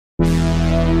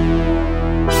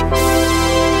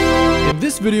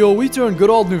this video, we turn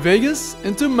good old New Vegas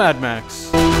into Mad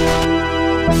Max.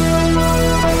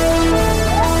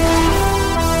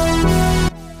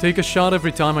 Take a shot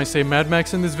every time I say Mad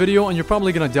Max in this video and you're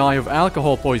probably gonna die of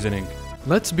alcohol poisoning.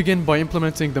 Let's begin by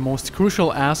implementing the most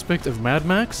crucial aspect of Mad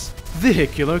Max,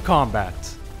 vehicular combat.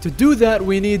 To do that,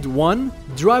 we need 1.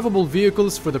 Drivable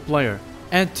vehicles for the player,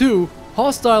 and 2.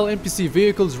 Hostile NPC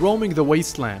vehicles roaming the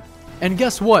Wasteland. And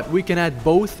guess what? We can add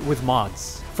both with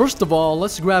mods. First of all,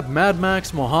 let's grab Mad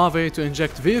Max Mojave to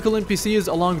inject vehicle NPCs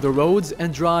along the roads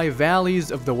and dry valleys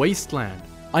of the Wasteland.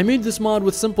 I made this mod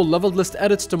with simple leveled list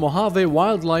edits to Mojave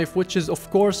wildlife, which is of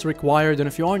course required, and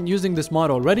if you aren't using this mod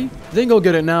already, then go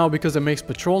get it now because it makes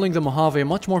patrolling the Mojave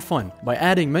much more fun by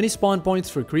adding many spawn points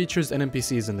for creatures and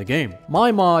NPCs in the game.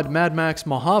 My mod, Mad Max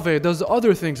Mojave, does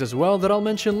other things as well that I'll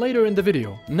mention later in the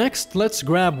video. Next, let's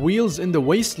grab Wheels in the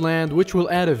Wasteland, which will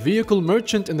add a vehicle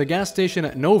merchant in the gas station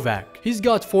at Novak. He's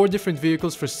got 4 different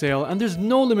vehicles for sale and there's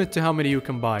no limit to how many you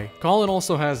can buy. Colin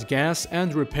also has gas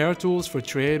and repair tools for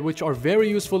trade, which are very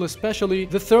useful, especially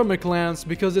the thermic lance,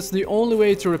 because it's the only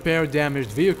way to repair damaged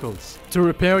vehicles. To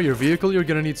repair your vehicle, you're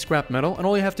gonna need scrap metal, and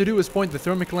all you have to do is point the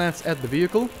thermic lance at the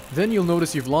vehicle. Then you'll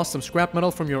notice you've lost some scrap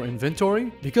metal from your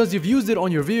inventory because you've used it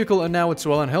on your vehicle and now it's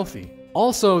well and healthy.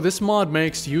 Also, this mod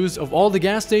makes use of all the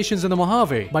gas stations in the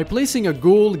Mojave by placing a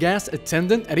ghoul gas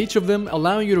attendant at each of them,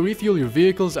 allowing you to refuel your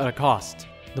vehicles at a cost.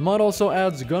 The mod also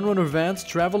adds gunrunner vans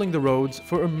traveling the roads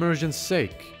for immersion's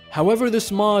sake. However,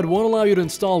 this mod won't allow you to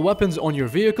install weapons on your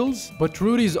vehicles, but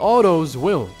Rudy's autos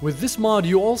will. With this mod,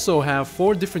 you also have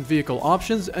 4 different vehicle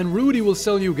options, and Rudy will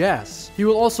sell you gas. He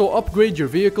will also upgrade your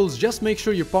vehicles, just make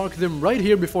sure you park them right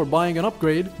here before buying an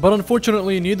upgrade. But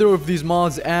unfortunately, neither of these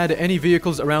mods add any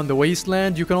vehicles around the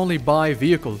Wasteland, you can only buy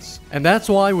vehicles. And that's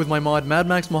why with my mod Mad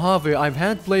Max Mojave, I've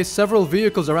hand-placed several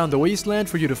vehicles around the Wasteland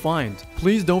for you to find.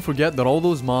 Please don't forget that all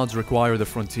those mods require the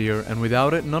Frontier, and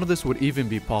without it, none of this would even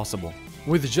be possible.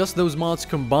 With just those mods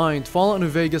combined, Fallout New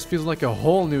Vegas feels like a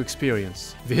whole new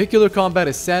experience. Vehicular combat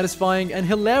is satisfying and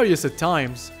hilarious at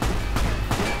times.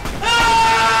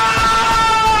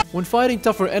 When fighting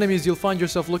tougher enemies, you'll find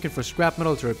yourself looking for scrap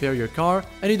metal to repair your car,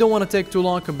 and you don't want to take too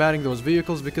long combating those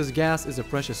vehicles because gas is a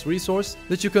precious resource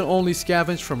that you can only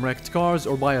scavenge from wrecked cars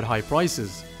or buy at high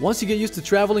prices. Once you get used to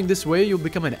traveling this way, you'll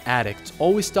become an addict,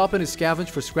 always stopping to scavenge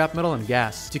for scrap metal and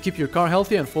gas to keep your car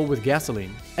healthy and full with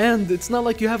gasoline. And it's not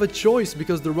like you have a choice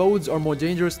because the roads are more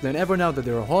dangerous than ever now that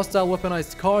there are hostile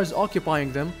weaponized cars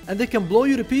occupying them, and they can blow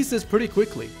you to pieces pretty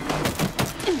quickly.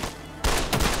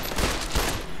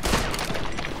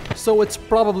 So it's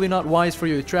probably not wise for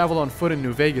you to travel on foot in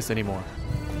New Vegas anymore.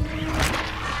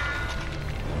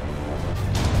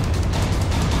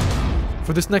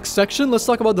 For this next section, let's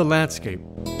talk about the landscape.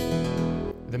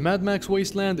 The Mad Max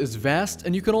Wasteland is vast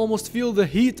and you can almost feel the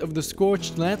heat of the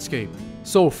scorched landscape.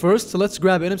 So first, let's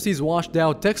grab NMC's washed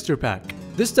out texture pack.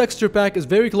 This texture pack is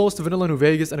very close to vanilla New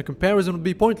Vegas and a comparison would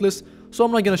be pointless, so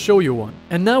I'm not gonna show you one.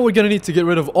 And now we're gonna need to get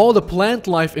rid of all the plant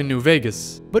life in New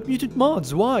Vegas. But Mutant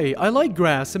mods, why? I like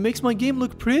grass, it makes my game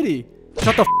look pretty.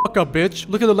 Shut the f*** up, bitch.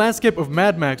 Look at the landscape of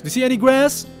Mad Max. Do you see any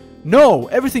grass? No,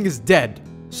 everything is dead.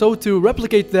 So to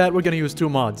replicate that, we're gonna use 2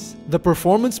 mods. The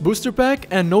Performance Booster Pack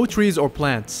and no trees or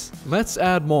plants. Let's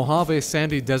add Mojave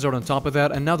Sandy Desert on top of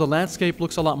that, and now the landscape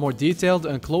looks a lot more detailed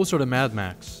and closer to Mad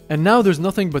Max. And now there's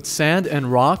nothing but sand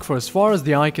and rock for as far as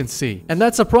the eye can see. And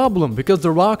that's a problem because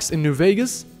the rocks in New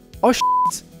Vegas are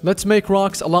shit. Let's make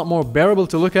rocks a lot more bearable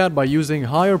to look at by using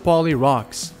higher poly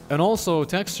rocks. And also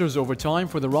textures over time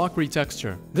for the rock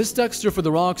retexture. This texture for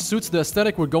the rocks suits the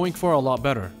aesthetic we're going for a lot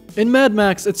better. In Mad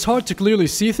Max, it's hard to clearly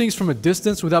see things from a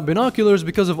distance without binoculars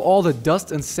because of all the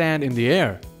dust and sand in the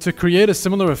air. To create a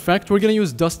similar effect, we're gonna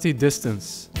use Dusty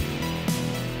Distance.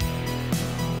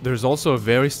 There's also a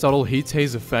very subtle heat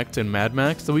haze effect in Mad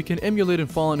Max that we can emulate in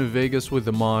Fallout New Vegas with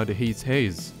the mod Heat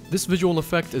Haze. This visual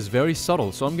effect is very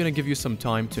subtle, so I'm gonna give you some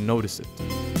time to notice it.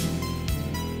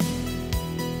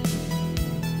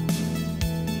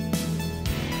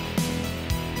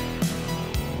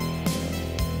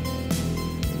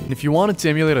 If you wanted to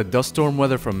emulate a dust storm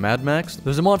weather from Mad Max,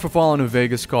 there's a mod for Fallout New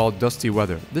Vegas called Dusty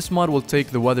Weather. This mod will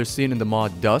take the weather seen in the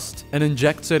mod Dust and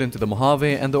injects it into the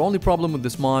Mojave, and the only problem with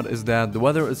this mod is that the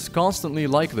weather is constantly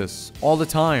like this, all the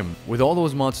time. With all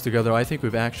those mods together, I think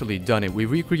we've actually done it. We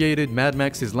recreated Mad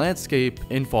Max's landscape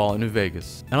in Fallout New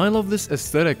Vegas. And I love this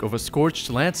aesthetic of a scorched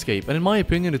landscape, and in my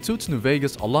opinion, it suits New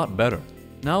Vegas a lot better.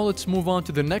 Now let's move on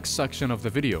to the next section of the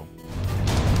video.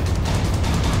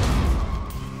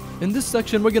 In this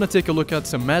section, we're gonna take a look at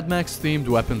some Mad Max themed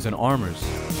weapons and armors.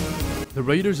 The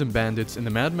Raiders and Bandits in the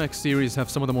Mad Max series have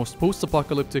some of the most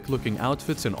post-apocalyptic looking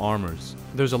outfits and armors.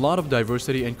 There's a lot of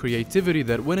diversity and creativity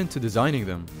that went into designing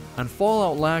them. And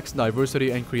Fallout lacks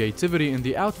diversity and creativity in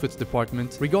the outfits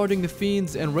department regarding the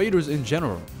Fiends and Raiders in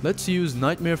general. Let's use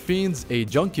Nightmare Fiends, a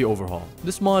Junkie overhaul.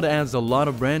 This mod adds a lot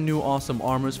of brand new awesome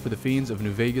armors for the Fiends of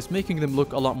New Vegas, making them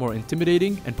look a lot more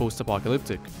intimidating and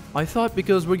post-apocalyptic. I thought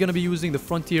because we're gonna be using the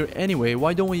Frontier anyway,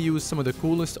 why don't we use some of the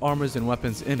coolest armors and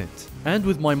weapons in it? And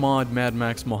with my mod Mad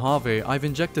Max Mojave, I've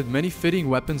injected many fitting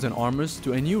weapons and armors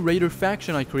to a new Raider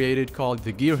faction I created called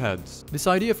the Gearheads. This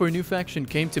idea for a new faction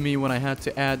came to me when I had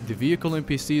to add the vehicle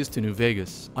NPCs to New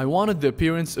Vegas. I wanted the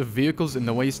appearance of vehicles in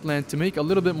the Wasteland to make a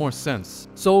little bit more sense.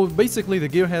 So basically the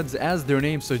Gearheads, as their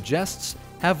name suggests,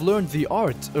 have learned the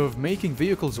art of making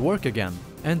vehicles work again.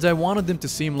 And I wanted them to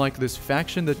seem like this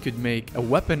faction that could make a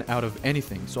weapon out of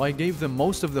anything, so I gave them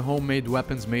most of the homemade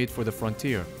weapons made for the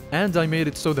Frontier. And I made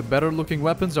it so the better looking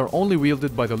weapons are only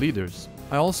wielded by the leaders.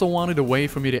 I also wanted a way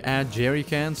for me to add jerry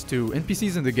cans to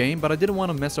NPCs in the game, but I didn't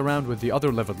want to mess around with the other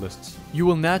leveled lists. You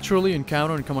will naturally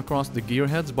encounter and come across the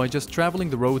Gearheads by just traveling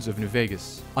the roads of New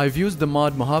Vegas. I've used the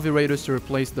mod Mojave Raiders to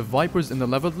replace the Vipers in the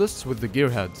leveled lists with the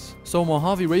Gearheads. So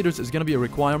Mojave Raiders is going to be a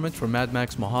requirement for Mad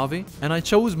Max Mojave, and I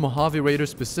chose Mojave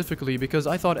Raiders specifically because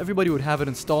I thought everybody would have it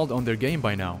installed on their game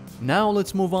by now. Now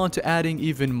let's move on to adding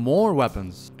even more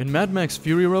weapons. In Mad Max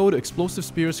Fury Road, explosive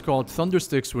spears called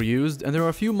Thundersticks were used, and there are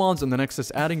a few mods on the Nexus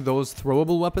adding those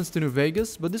throwable weapons to New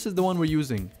Vegas, but this is the one we're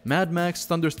using. Mad Max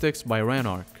Thundersticks by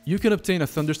Ranark. You can obtain a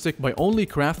Thunderstick by only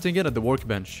crafting it at the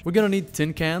workbench. We're gonna need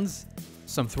tin cans,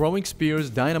 some throwing spears,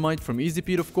 dynamite from Easy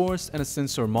Pete of course, and a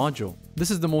sensor module. This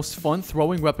is the most fun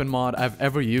throwing weapon mod I've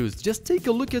ever used. Just take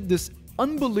a look at this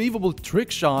unbelievable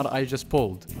trick shot I just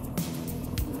pulled.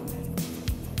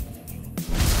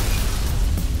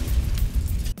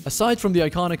 Aside from the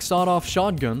iconic sawed-off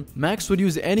shotgun, Max would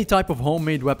use any type of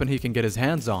homemade weapon he can get his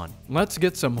hands on. Let's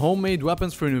get some homemade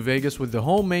weapons for New Vegas with the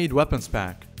Homemade Weapons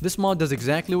Pack. This mod does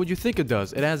exactly what you think it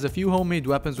does. It has a few homemade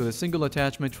weapons with a single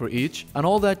attachment for each, and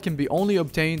all that can be only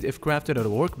obtained if crafted at a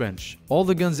workbench. All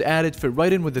the guns added fit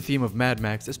right in with the theme of Mad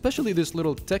Max, especially this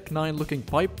little Tech 9 looking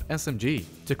pipe SMG.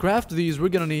 To craft these, we're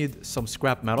gonna need some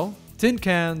scrap metal, tin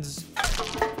cans,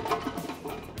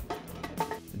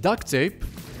 duct tape,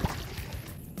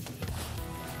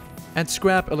 and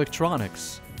scrap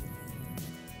electronics.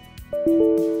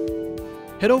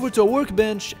 Head over to a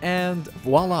workbench and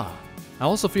voila! I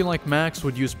also feel like Max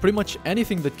would use pretty much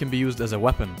anything that can be used as a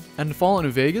weapon. And in Fallout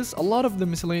New Vegas, a lot of the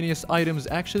miscellaneous items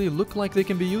actually look like they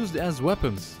can be used as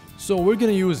weapons. So we're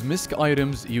gonna use Misc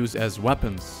items used as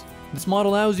weapons. This mod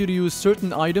allows you to use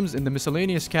certain items in the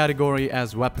miscellaneous category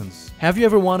as weapons. Have you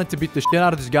ever wanted to beat the shit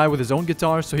out of this guy with his own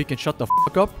guitar so he can shut the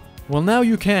fuck up? Well, now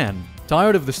you can.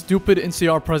 Tired of the stupid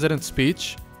NCR president's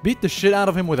speech? Beat the shit out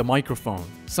of him with a microphone.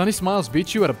 Sunny Smiles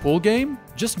beat you at a pool game?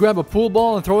 Just grab a pool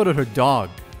ball and throw it at her dog.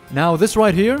 Now this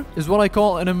right here is what I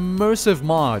call an immersive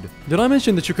mod. Did I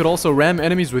mention that you could also ram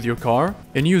enemies with your car?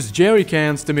 And use jerry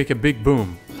cans to make a big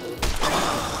boom.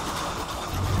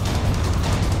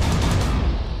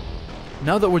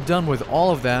 Now that we're done with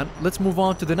all of that, let's move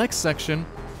on to the next section,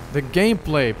 the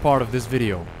gameplay part of this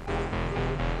video.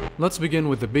 Let's begin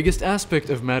with the biggest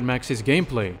aspect of Mad Max's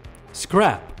gameplay,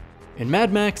 scrap. In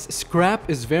Mad Max, scrap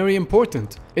is very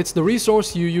important. It's the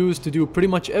resource you use to do pretty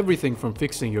much everything from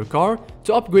fixing your car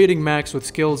to upgrading Max with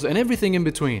skills and everything in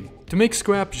between. To make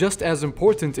scrap just as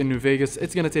important in New Vegas,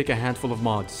 it's gonna take a handful of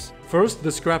mods. First,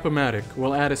 the Scrap-O-Matic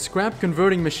will add a scrap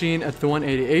converting machine at the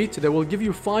 188 that will give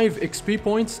you 5 XP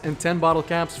points and 10 bottle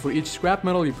caps for each scrap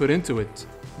metal you put into it.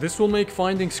 This will make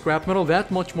finding scrap metal that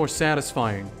much more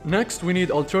satisfying. Next, we need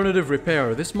alternative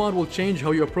repair. This mod will change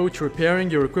how you approach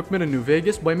repairing your equipment in New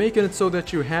Vegas by making it so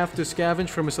that you have to scavenge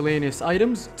for miscellaneous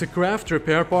items to craft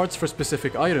repair parts for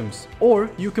specific items. Or,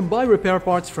 you can buy repair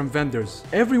parts from vendors.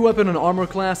 Every weapon and armor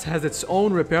class has its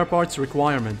own repair parts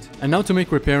requirement. And now to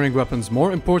make repairing weapons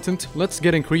more important, let's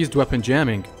get increased weapon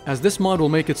jamming, as this mod will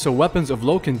make it so weapons of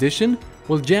low condition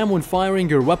will jam when firing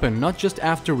your weapon, not just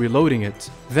after reloading it.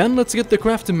 Then let's get the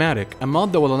Craft-O-Matic, a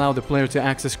mod that will allow the player to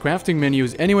access crafting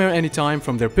menus anywhere, anytime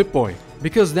from their Pip-Boy.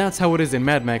 Because that's how it is in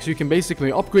Mad Max. You can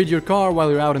basically upgrade your car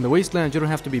while you're out in the Wasteland. You don't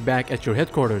have to be back at your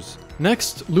headquarters.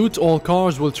 Next, loot all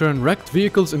cars will turn wrecked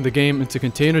vehicles in the game into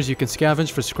containers you can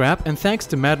scavenge for scrap, and thanks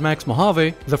to Mad Max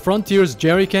Mojave, the Frontier's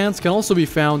jerry cans can also be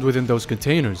found within those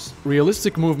containers.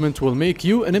 Realistic movement will make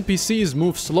you and NPCs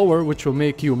move slower, which will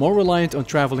make you more reliant on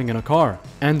traveling in a car,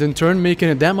 and in turn making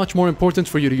it that much more important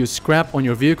for you to use scrap on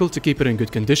your vehicle to keep it in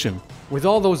good condition. With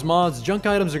all those mods, junk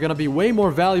items are gonna be way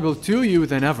more valuable to you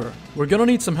than ever. We're gonna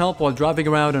need some help while driving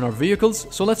around in our vehicles,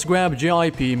 so let's grab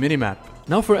JIP Minimap.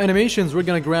 Now for animations, we're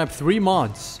gonna grab 3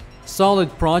 mods: Solid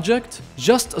Project,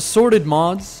 Just Assorted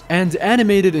Mods, and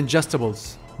Animated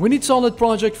Ingestibles. We need Solid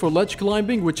Project for ledge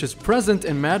climbing, which is present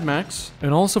in Mad Max,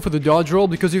 and also for the dodge roll,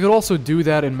 because you could also do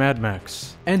that in Mad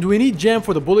Max. And we need Jam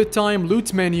for the bullet time,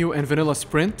 loot menu, and vanilla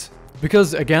sprint,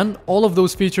 because again, all of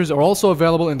those features are also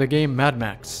available in the game Mad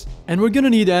Max. And we're gonna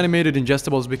need animated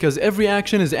ingestibles because every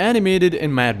action is animated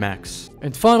in Mad Max.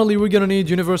 And finally, we're gonna need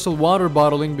universal water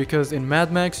bottling because in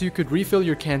Mad Max you could refill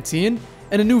your canteen,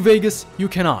 and in New Vegas you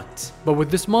cannot. But with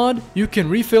this mod, you can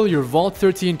refill your Vault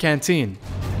 13 canteen.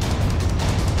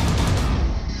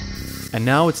 And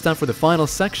now it's time for the final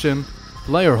section,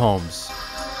 player homes.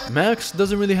 Max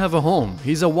doesn't really have a home,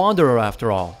 he's a wanderer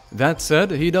after all. That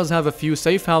said, he does have a few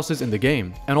safe houses in the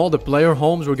game, and all the player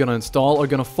homes we're gonna install are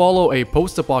gonna follow a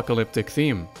post-apocalyptic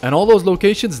theme. And all those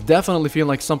locations definitely feel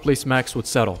like someplace Max would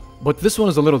settle. But this one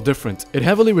is a little different. It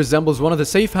heavily resembles one of the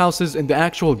safe houses in the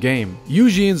actual game.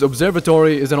 Eugene's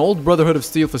Observatory is an old Brotherhood of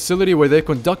Steel facility where they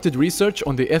conducted research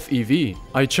on the FEV.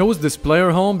 I chose this player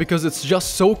home because it's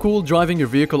just so cool driving your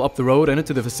vehicle up the road and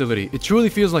into the facility. It truly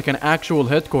feels like an actual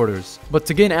headquarters. But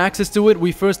to gain access to it,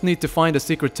 we first need to find a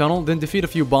secret tunnel, then defeat a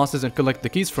few bosses and collect the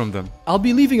keys from them. I'll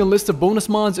be leaving a list of bonus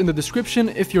mods in the description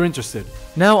if you're interested.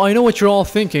 Now, I know what you're all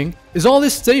thinking. Is all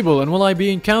this stable and will I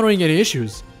be encountering any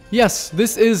issues? Yes,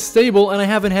 this is stable and I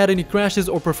haven't had any crashes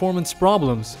or performance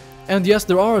problems. And yes,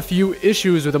 there are a few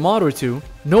issues with a mod or two.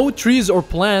 No trees or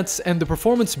plants, and the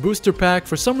performance booster pack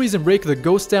for some reason break the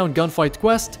Ghost Town gunfight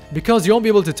quest because you won't be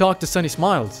able to talk to Sunny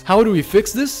Smiles. How do we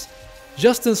fix this?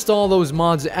 Just install those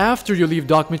mods after you leave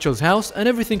Doc Mitchell's house and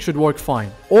everything should work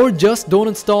fine. Or just don't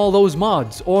install those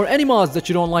mods, or any mods that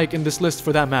you don't like in this list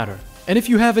for that matter. And if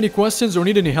you have any questions or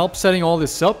need any help setting all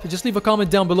this up, just leave a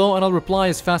comment down below and I'll reply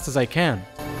as fast as I can.